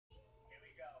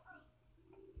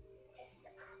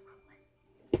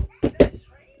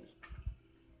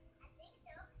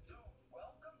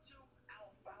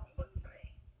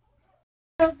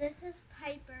So this is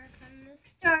Piper from the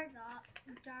Star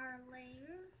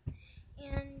Darlings,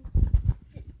 and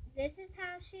this is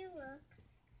how she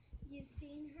looks. You've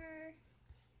seen her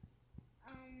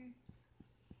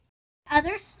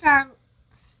other star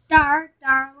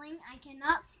darling. I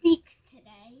cannot speak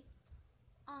today.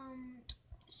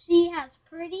 She has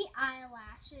pretty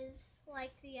eyelashes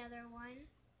like the other one.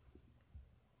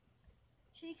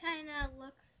 She kind of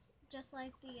looks just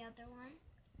like the other one.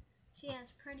 She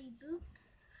has pretty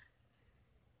boots.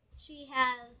 She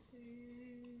has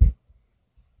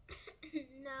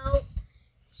no.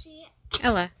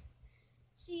 Ella.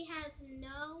 She has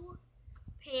no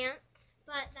pants,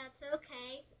 but that's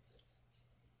okay.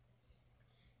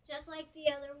 Just like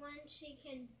the other one,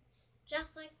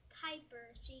 just like Piper,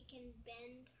 she can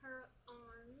bend her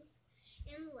arms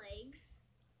and legs.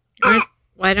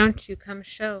 Why don't you come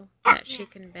show that she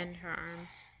can bend her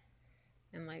arms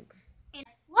and legs? And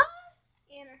what?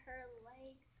 And her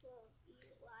legs will be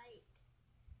like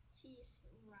she's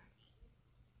running.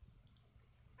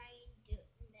 I'm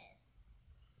doing this.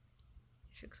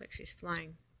 She looks like she's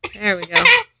flying. There we go.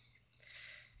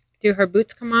 Do her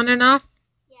boots come on and off?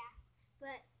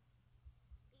 But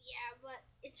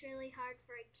it's really hard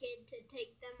for a kid to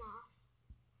take them off.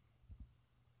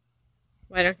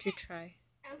 Why don't you try?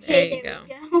 Okay, there we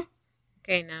go.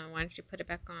 Okay, now why don't you put it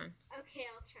back on? Okay,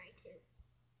 I'll try to.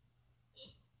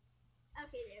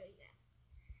 Okay, there we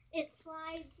go. It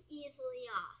slides easily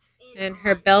off. And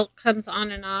her belt comes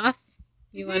on and off.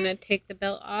 You want to take the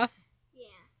belt off? Yeah.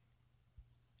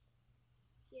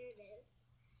 Here it is.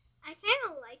 I kind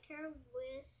of like her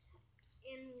with...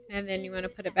 And then you want to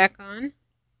put it back on?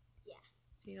 Yeah.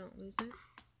 So you don't lose it?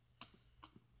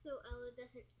 So Ella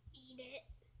doesn't eat it.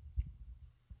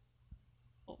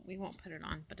 Well, we won't put it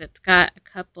on, but it's got a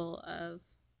couple of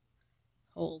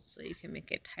holes so you can make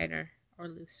it tighter or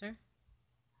looser.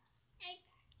 Hey,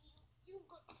 you're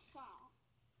gonna fall.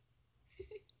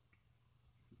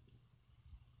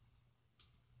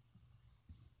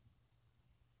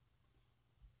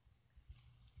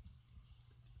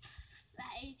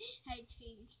 I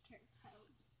changed her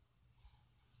pose.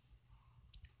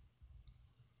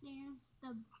 There's the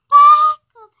back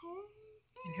of her.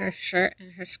 And her shirt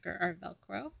and her skirt are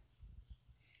Velcro.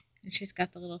 And she's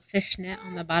got the little fishnet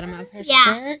on the bottom of her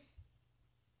skirt.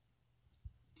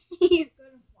 You're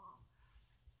gonna fall.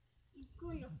 You're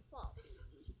gonna fall,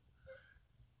 baby.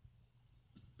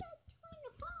 Stop trying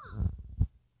to fall.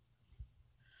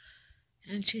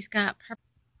 And she's got purple.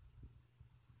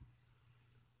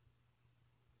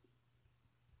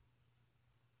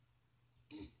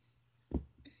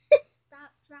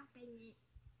 Stop dropping it.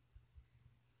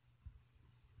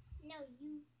 No,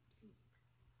 you keep.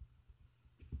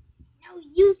 No,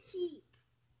 you keep.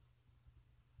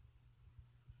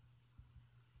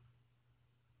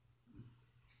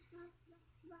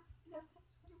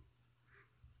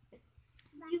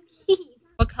 You keep.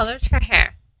 What color's her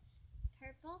hair?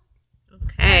 Purple?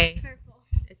 Okay. Purple.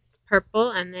 It's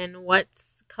purple, and then what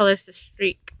color's the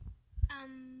streak?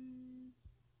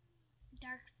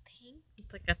 Dark pink.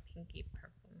 It's like a pinky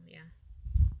purple, yeah.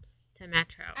 To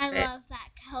match her outfit. I love that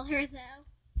color, though.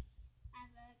 I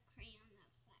have a crayon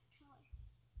that's that color.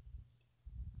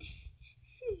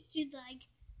 She's like,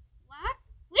 what?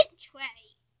 Which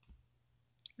way?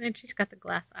 And she's got the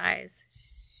glass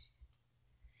eyes.